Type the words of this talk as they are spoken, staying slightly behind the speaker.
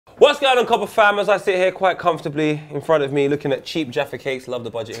What's going on, Copper fam? As I sit here quite comfortably in front of me, looking at cheap Jaffa cakes, love the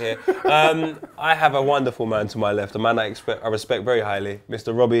budget here. I have a wonderful man to my left, a man I respect very highly,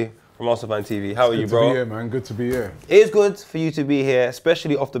 Mr. Robbie from Arsenal Fan TV. How are you, bro? Good to be here, man. Good to be here. It is good for you to be here,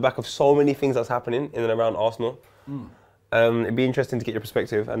 especially off the back of so many things that's happening in and around Arsenal. It'd be interesting to get your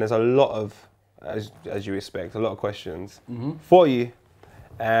perspective, and there's a lot of, as you expect, a lot of questions for you.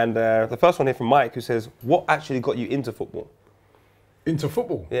 And the first one here from Mike, who says, what actually got you into football? Into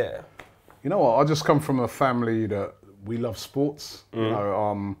football? Yeah. You know what? I just come from a family that we love sports. You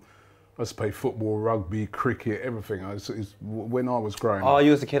know, I used to play football, rugby, cricket, everything. When I was growing up. Oh, you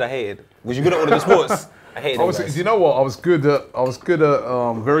was the kid I hated. Was you good at all of the sports? I hated them. You know what? I was good at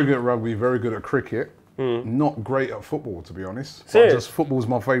very good at rugby, very good at cricket. Not great at football, to be honest. Serious? Football's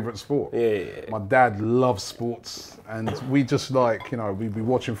my favourite sport. Yeah. My dad loves sports, and we just like, you know, we'd be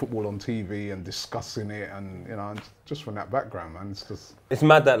watching football on TV and discussing it, and you know, just from that background, man, it's just. It's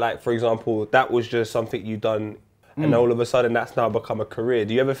mad that, like, for example, that was just something you done, and all of a sudden that's now become a career.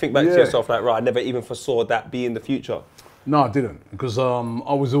 Do you ever think back to yourself like, right, I never even foresaw that being the future? No, I didn't, because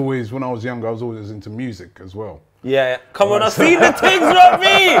I was always, when I was younger, I was always into music as well. Yeah, come on, I've seen the things,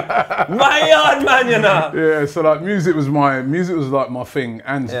 Robbie! My yard, man, you know. Yeah, so like music was like my thing,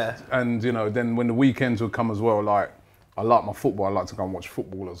 and you know, then when the weekends would come as well, like I like my football, I like to go and watch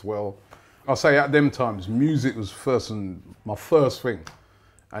football as well. I'll say at them times, music was my first thing,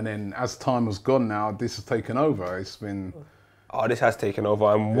 and then as time has gone now, this has taken over. It's been. Oh, this has taken over,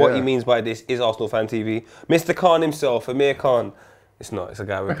 and what he means by this is Arsenal Fan TV. Mr. Khan himself, Amir Khan. It's not, it's a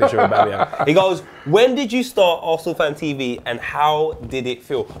guy with a picture of Aubameyang. He goes, when did you start Arsenal Fan TV and how did it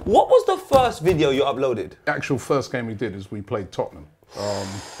feel? What was the first video you uploaded? The actual first game we did is we played Tottenham.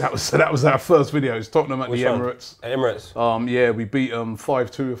 That was our first video. It's Tottenham at the Emirates. At Emirates? Yeah, we beat them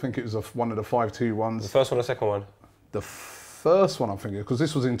 5-2. I think it was one of the 5-2 ones. The first one or the second one? The first one, I think, because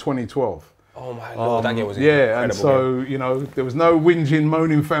this was in 2012. Oh my Lord, that game was incredible. Yeah, and so, you know, there was no whinging,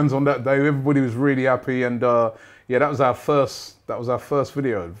 moaning fans on that day. Everybody was really happy, and yeah, that was our first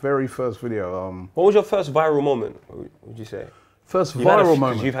video, very first video. What was your first viral moment, would you say? First viral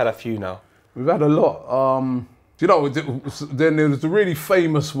moment? You've had a few now. We've had a lot. You know, then there was the really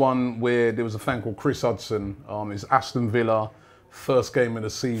famous one where there was a fan called Chris Hudson. It's Aston Villa, first game of the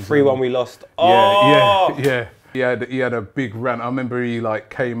season. 3-1 we lost. Oh! Yeah. He had a big rant. I remember he like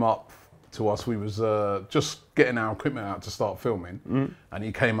came up to us. We was just getting our equipment out to start filming, and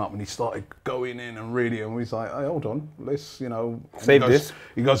he came up and he started going in and we was like, hey, hold on, let's, you know, save this.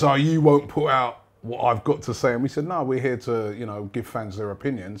 He goes, oh, you won't put out what I've got to say, and we said, no, we're here to, you know, give fans their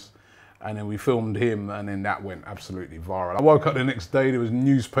opinions. And then we filmed him, and then that went absolutely viral. I woke up the next day, there was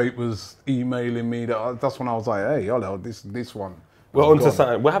newspapers emailing me. That's when I was like, hey, hello, this one. We're on to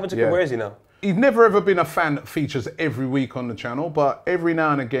something. What happened to him? Where is he now? He's never ever been a fan that features every week on the channel, but every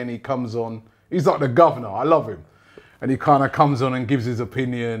now and again he comes on. He's like the governor, I love him. And he kind of comes on and gives his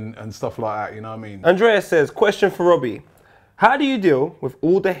opinion and stuff like that, you know what I mean? Andrea says, question for Robbie. How do you deal with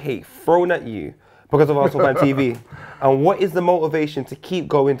all the hate thrown at you because of Arsenal Fan TV? And what is the motivation to keep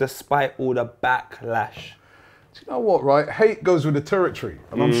going despite all the backlash? Do you know what, right? Hate goes with the territory.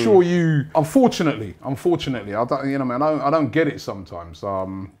 And I'm sure you, unfortunately, I don't, you know, man, I don't get it sometimes.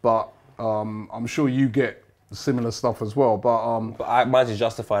 But I'm sure you get similar stuff as well. But mine is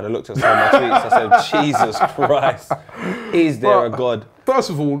justified. I looked at some of my tweets. I said, Jesus Christ, is there a God?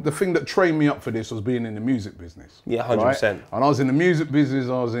 First of all, the thing that trained me up for this was being in the music business. Yeah, 100%. Right? And I was in the music business.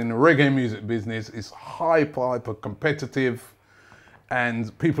 I was in the reggae music business. It's hyper competitive,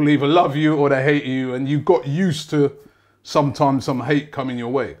 and people either love you or they hate you, and you got used to sometimes some hate coming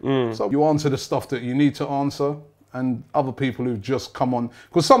your way. So you answer the stuff that you need to answer. And other people who just come on,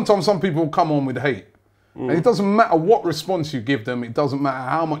 because sometimes some people come on with hate. And it doesn't matter what response you give them, it doesn't matter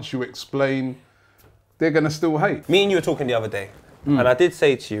how much you explain, they're going to still hate. Me and you were talking the other day, and I did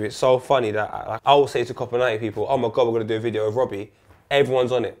say to you, it's so funny that I will say to Copper 90 people, oh my God, we're going to do a video of Robbie.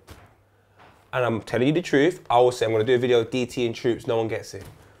 Everyone's on it. And I'm telling you the truth, I will say I'm going to do a video of DT and Troops, no one gets it.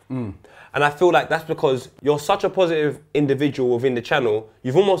 And I feel like that's because you're such a positive individual within the channel,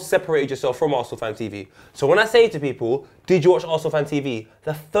 you've almost separated yourself from Arsenal Fan TV. So when I say to people, did you watch Arsenal Fan TV?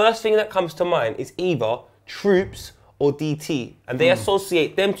 The first thing that comes to mind is either Troops or DT. And they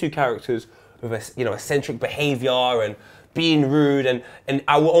associate them two characters with, you know, eccentric behaviour and being rude, and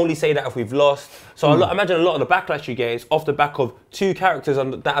I will only say that if we've lost. So I imagine a lot of the backlash you get is off the back of two characters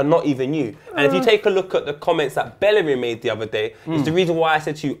that are not even you. And if you take a look at the comments that Bellerin made the other day, it's the reason why I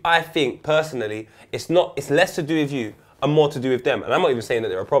said to you, I think personally, it's less to do with you. are more to do with them. And I'm not even saying that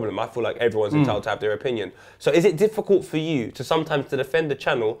they're a problem. I feel like everyone's entitled to have their opinion. So is it difficult for you to sometimes to defend the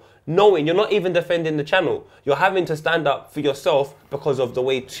channel, knowing you're not even defending the channel? You're having to stand up for yourself because of the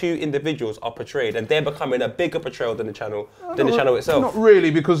way two individuals are portrayed, and they're becoming a bigger portrayal than the channel itself. Not really,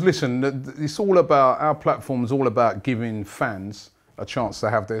 because listen, it's all about, our platform's all about giving fans a chance to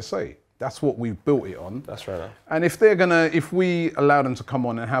have their say. That's what we've built it on. That's right. And if we allow them to come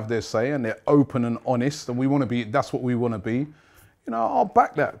on and have their say, and they're open and honest, and we want to be, that's what we want to be, you know, I'll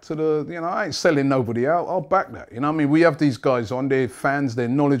back that to the, you know, I ain't selling nobody out, I'll back that. You know what I mean? We have these guys on, they're fans, they're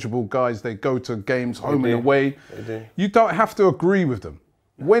knowledgeable guys, they go to games home and away. You don't have to agree with them.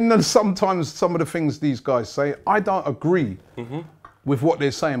 When sometimes some of the things these guys say, I don't agree with what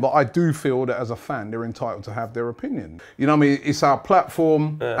they're saying, but I do feel that as a fan, they're entitled to have their opinion. You know what I mean? It's our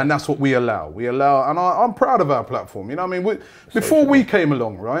platform, and that's what we allow. And I'm proud of our platform. You know what I mean? Before we came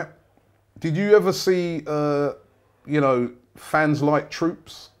along, right? Did you ever see, you know, fans like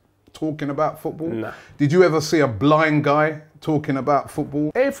troops talking about football? No. Did you ever see a blind guy talking about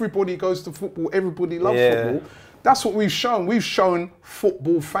football? Everybody goes to football. Everybody loves football. That's what we've shown. We've shown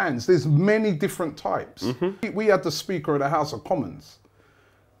football fans. There's many different types. We had the Speaker of the House of Commons,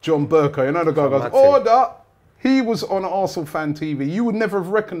 John Burko. You know the guy goes, order. He was on Arsenal Fan TV. You would never have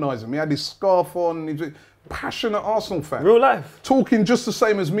recognised him. He had his scarf on. He was a passionate Arsenal fan. Real life. Talking just the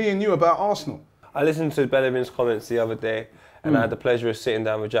same as me and you about Arsenal. I listened to Bellerin's comments the other day, and I had the pleasure of sitting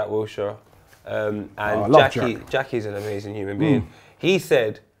down with Jack Wilshere. And Jackie's an amazing human being. He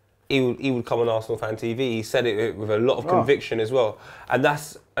said he would come on Arsenal Fan TV. He said it with a lot of conviction as well. And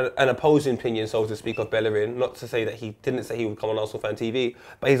that's an opposing opinion, so to speak, of Bellerin. Not to say that he didn't say he would come on Arsenal Fan TV,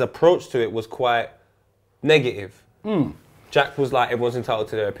 but his approach to it was quite negative. Jack was like, everyone's entitled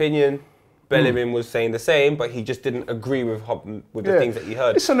to their opinion. Bellerin was saying the same, but he just didn't agree with the things that he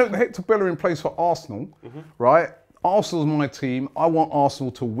heard. Listen, Hector Bellerin plays for Arsenal, right? Arsenal's my team. I want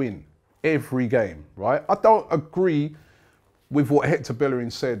Arsenal to win every game, right? I don't agree with what Hector Bellerin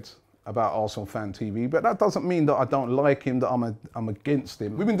said about Arsenal Fan TV, but that doesn't mean that I don't like him, that I'm against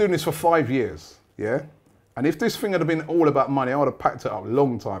him. We've been doing this for 5 years, yeah? And if this thing had been all about money, I would have packed it up a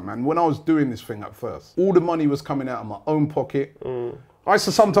long time, man. When I was doing this thing at first, all the money was coming out of my own pocket. I used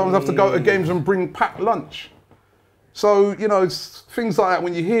to sometimes have to go to games and bring packed lunch. So, you know, it's things like that,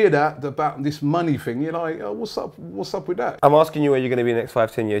 when you hear that, about this money thing, you're like, oh, what's up with that? I'm asking you where you're going to be in the next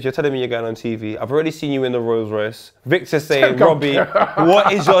 5-10 years. You're telling me you're going on TV. I've already seen you in the Rolls Royce. Victor's saying, Robbie,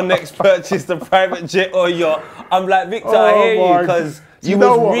 what is your next purchase, the private jet or yacht? I'm like, Victor, I hear you, because you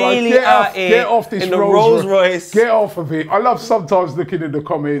was really out here in the Rolls Royce. Get off of it. I love sometimes looking in the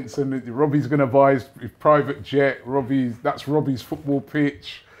comments and Robbie's going to buy his private jet. That's Robbie's football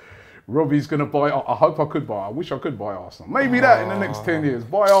pitch. Robbie's going to buy, I hope I could buy, I wish I could buy Arsenal. Maybe that in the next 10 years.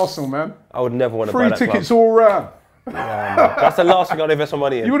 Buy Arsenal, man. I would never want to buy that Free tickets all round. Yeah, that's the last thing I'd invest my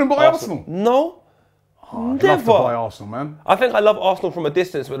money in. You wouldn't buy Arsenal? No. I'd love to buy Arsenal, man. I think I love Arsenal from a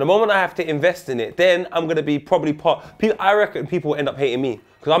distance, but the moment I have to invest in it, then I'm going to be probably I reckon people will end up hating me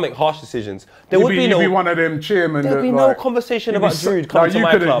because I make harsh decisions. You'd be one of them chairmen. There'd be no conversation about Jude coming to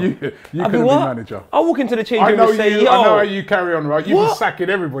my club. You couldn't be manager. I walk into the change room and say, yo. I know how you carry on, right? You've been sacking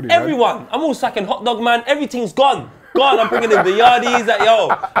everybody, man. Everyone. I'm all sacking hot dog, man. Everything's gone. I'm bringing in the yardies.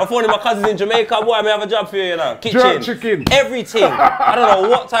 I'm phoning my cousins in Jamaica. Boy, I may have a job for you, you know. Kitchen. Jerk chicken. Everything. I don't know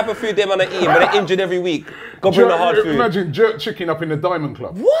what type of food them are eating, but they're injured every week. Go bring the hard food. Imagine jerk chicken up in the Diamond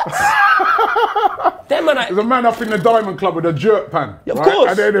Club. What? There's a man up in the Diamond Club with a jerk pan. Yeah, of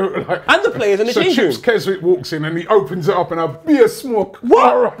course. And the players in the change room. So Chips Keswick walks in and he opens it up and a beer smoke.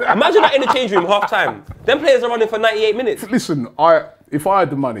 What? Imagine that in the change room, half time. Them players are running for 98 minutes. Listen, if I had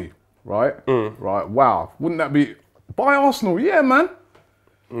the money, right? Right, wow. Wouldn't that be... Buy Arsenal, yeah, man.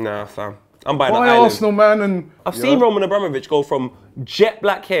 Nah, fam. I'm buying Buy Arsenal, man. And I've seen Roman Abramovich go from jet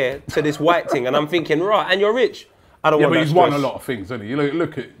black hair to this white thing, and I'm thinking, right, and you're rich. I don't want that. Yeah, but he's won a lot of things, hasn't he? You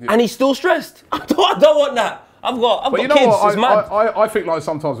look at... And he's still stressed. I don't want that. I've got kids, it's mad. I think like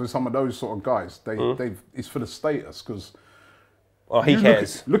sometimes with some of those sort of guys, it's for the status, because... Oh, he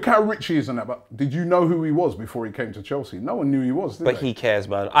cares. Look how rich he is and that. But did you know who he was before he came to Chelsea? No one knew who he was, did they? He cares,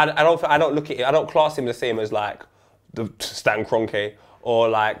 man. I don't look at it. I don't class him the same as like the Stan Kroenke or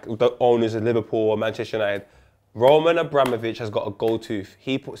like the owners of Liverpool or Manchester United. Roman Abramovich has got a gold tooth.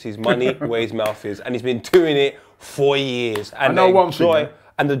 He puts his money where his mouth is, and he's been doing it for years. And I know one thing.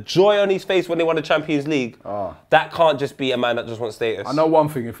 And the joy on his face when they won the Champions League, that can't just be a man that just wants status. I know one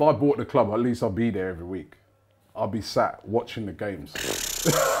thing. If I bought the club, at least I'll be there every week. I'll be sat watching the games.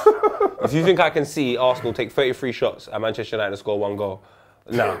 If you think I can see Arsenal take 33 shots at Manchester United and score 1 goal,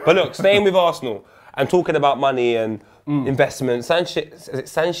 no. But look, staying with Arsenal and talking about money and investment,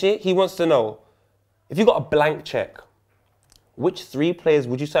 Sanchez, he wants to know, if you got a blank check which 3 players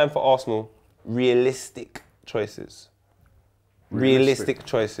would you sign for Arsenal? Realistic choices. Realistic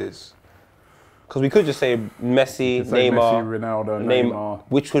choices. Because we could just say Messi, Neymar, Messi, Ronaldo, Neymar.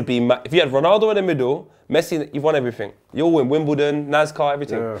 Which would be, if you had Ronaldo in the middle, Messi, you've won everything. You'll win Wimbledon, NASCAR,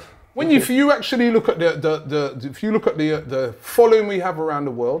 everything. Yeah. If you actually look at the following we have around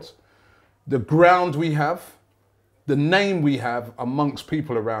the world, the ground we have, the name we have amongst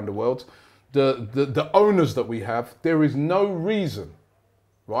people around the world, the owners that we have, there is no reason,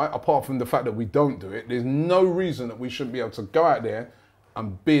 right, apart from the fact that we don't do it, there's no reason that we shouldn't be able to go out there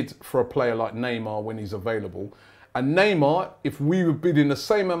and bid for a player like Neymar when he's available. And Neymar, if we were bidding the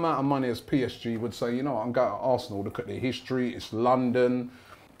same amount of money as PSG, would say, you know, I'm going to Arsenal, look at their history, it's London.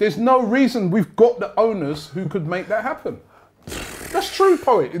 There's no reason. We've got the owners who could make that happen. That's true,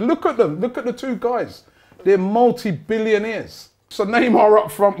 Poet. Look at them. Look at the 2 guys. They're multi-billionaires. So Neymar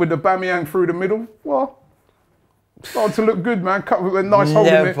up front with the Aubameyang through the middle. Well, starting to look good, man. Cut with a nice hole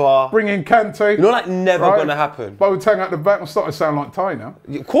in it. Bring in Kante. You know, like never going to happen. Boateng at the back. I'm starting to sound like Ty now.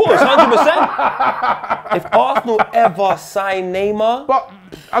 Of course, 100%. If Arsenal ever sign Neymar. But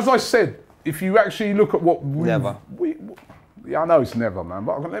as I said, if you actually look at what never. Yeah, I know it's never, man,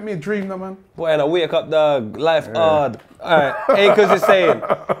 but let me dream though, man. Boy, and I wake up, dog. Life hard. All right, Acres is saying,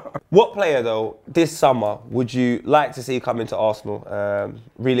 what player, though, this summer would you like to see come into Arsenal,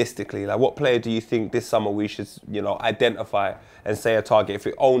 realistically? Like, what player do you think this summer we should, you know, identify and say a target if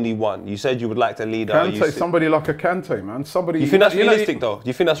it only one? You said you would like to lead. Kante, somebody like a Kante, man. Somebody. You think that's realistic, though? Do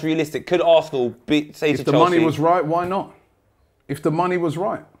you think that's realistic? Could Arsenal say to Chelsea? If the money was right, why not? If the money was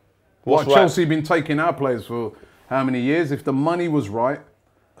right. Why Chelsea been taking our players for how many years? If the money was right,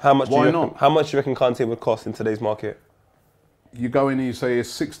 why not? How much do you reckon Kante would cost in today's market? You go in and you say it's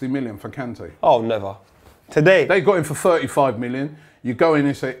 60 million for Kante. Oh, never. Today? They got him for 35 million. You go in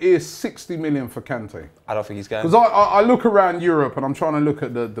and say, here's 60 million for Kante. I don't think he's going. Because I look around Europe and I'm trying to look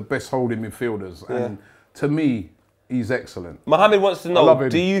at the best holding midfielders. And to me, he's excellent. Mohammed wants to know,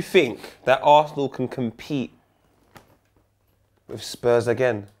 do you think that Arsenal can compete with Spurs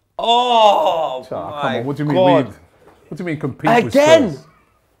again? Oh, come on, what do you God. mean? What do you mean compete again? with Spurs?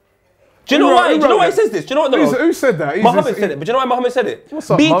 Do you know why? Do you know why he says this? Do you know what? Who said that? Mohammed said it. But do you know why Mohammed said it?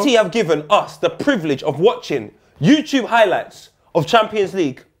 What's up, BT have given us the privilege of watching YouTube highlights of Champions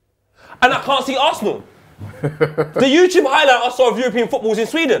League, and I can't see Arsenal. The YouTube highlight I saw of European football was in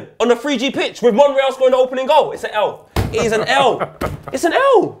Sweden on the 3G pitch with Monreal scoring the opening goal. It's an L. It is an L. It's an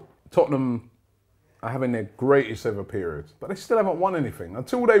L. Tottenham are having their greatest ever period, but they still haven't won anything.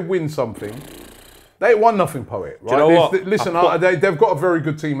 Until they win something, they ain't won nothing, Poet. Right? Do you know what? Listen, they've got a very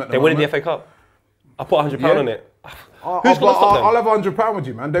good team at the moment. They win the FA Cup. I put £100 on it. I'll have £100 with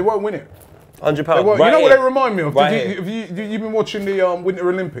you, man. They won't win it. £100. Right, you know what they remind me of? Right Have you been watching the Winter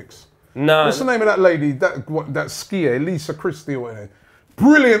Olympics? No. What's the name of that lady? That skier, Lisa Christie or whatever.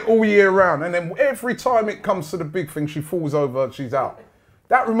 Brilliant all year round, and then every time it comes to the big thing, she falls over, she's out.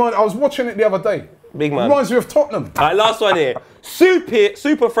 I was watching it the other day. Big man. Reminds me of Tottenham. All right, last one here.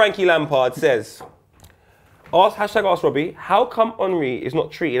 Super Frankie Lampard says, hashtag ask Robbie, how come Henry is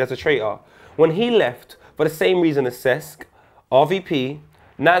not treated as a traitor when he left for the same reason as Cesc, RVP,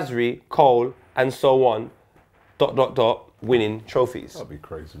 Nasri, Cole, and so on, ... winning trophies? That'd be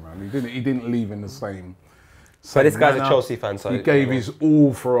crazy, man. He didn't leave in the same. But this guy's a Chelsea fan, so he gave his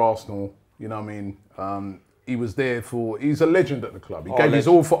all for Arsenal. You know what I mean? He was there he's a legend at the club. He gave his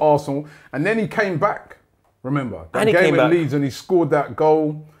all for Arsenal, and then he came back. Remember that game at Leeds, and he scored that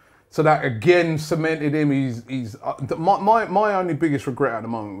goal. So that again cemented him. My only biggest regret at the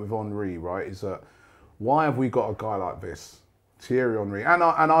moment with Henry, right, is that why have we got a guy like this, Thierry Henry, and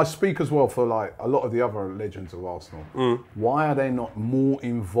I speak as well for like a lot of the other legends of Arsenal. Why are they not more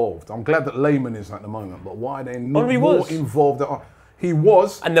involved? I'm glad that Lehman is at the moment, but why are they not more involved? He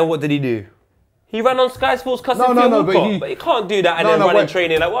was. And then what did he do? He ran on Sky Sports cussing Phil Walcott, but he can't do that and then run in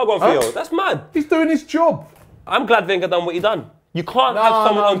training like, what I got for you? That's mad. He's doing his job. I'm glad Wenger done what he done. You can't have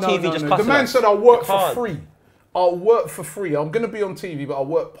someone on TV just cussing. The man said, I'll work for free. I'll work for free. I'm going to be on TV, but I'll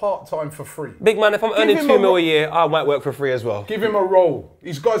work part-time for free. Big man, if I'm earning $2 million a year, I might work for free as well. Give him a role.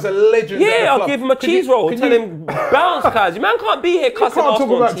 These guys are legends. Yeah, I'll give him a cheese roll. Tell him, bounce, guys. Your man can't be here cussing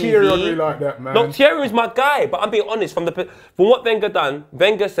Arsenal on TV. You can't talk about Thierry Henry like that, man. Look, Thierry is my guy, but I'm being honest. From what Wenger done,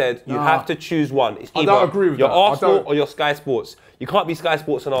 Wenger said you have to choose one. It's either I don't agree with your that. Arsenal or your Sky Sports. You can't be Sky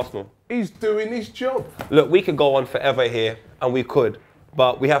Sports and Arsenal. He's doing his job. Look, we could go on forever here, and we could.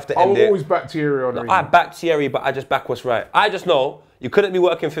 But we have to end it. I will always back Thierry Henry. I back Thierry, but I just back what's right. I just know you couldn't be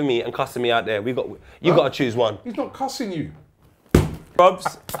working for me and cussing me out there. You got to choose one. He's not cussing you.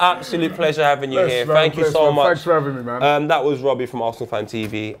 Robs, absolute pleasure having you here. Thank you so much. Thanks for having me, man. That was Robbie from Arsenal Fan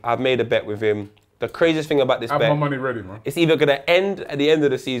TV. I've made a bet with him. The craziest thing about this Have bet, my money ready, man. it's either going to end at the end of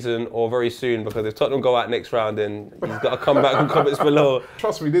the season or very soon, because if Tottenham go out next round, then he's got to come back and comments below.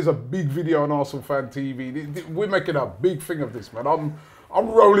 Trust me, there's a big video on Arsenal Fan TV. We're making a big thing of this, man. I'm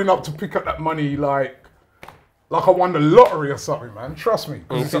rolling up to pick up that money like I won the lottery or something, man. Trust me,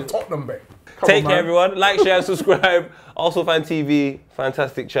 because it's a Tottenham bet. Take care, everyone. Like, share, and subscribe. Arsenal Fan TV,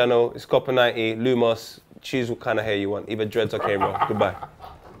 fantastic channel. It's Copper 90, Lumos. Choose what kind of hair you want, either dreads or camera. Goodbye.